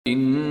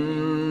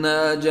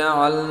إنا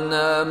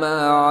جعلنا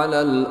ما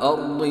على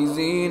الأرض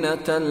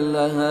زينة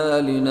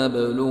لها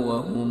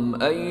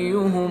لنبلوهم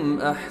أيهم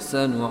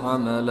أحسن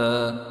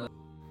عملا.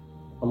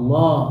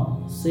 Allah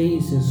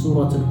says in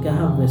Surah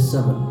Al-Kahf verse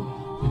 7,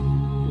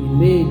 we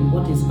made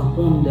what is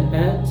upon the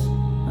earth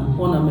an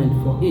ornament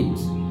for it,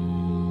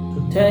 to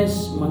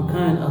test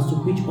mankind as to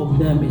which of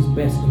them is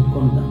best in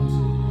conduct.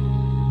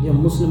 Dear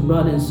Muslim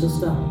brother and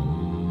sister,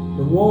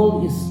 the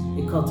world is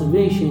a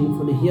cultivation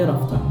for the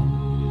hereafter,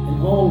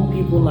 and all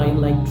people are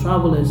like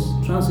travelers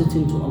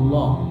transiting to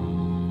Allah.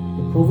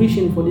 The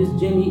provision for this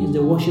journey is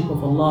the worship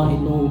of Allah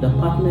alone without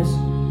partners,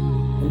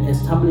 and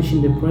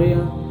establishing the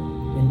prayer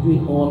and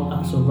doing all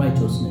acts of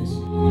righteousness.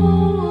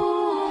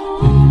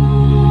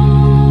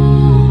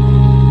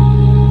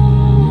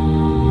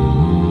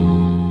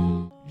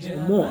 For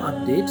more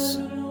updates,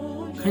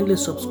 kindly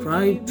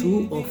subscribe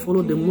to or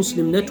follow the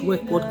Muslim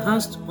Network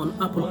podcast on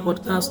Apple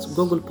Podcasts,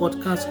 Google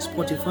Podcasts,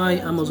 Spotify,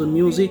 Amazon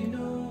Music,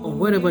 or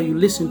wherever you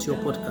listen to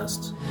your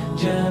podcasts.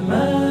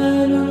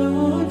 جمال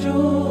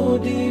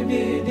الوجود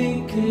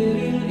بذكر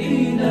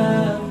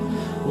الإله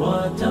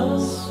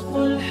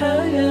وتصفو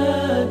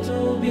الحياة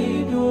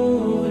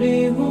بنور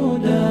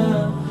هدى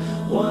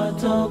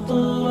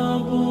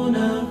وتطلب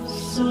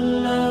نفس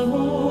له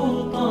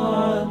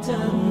طاعة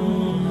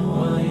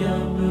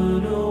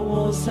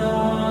ويبلغ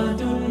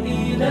سعد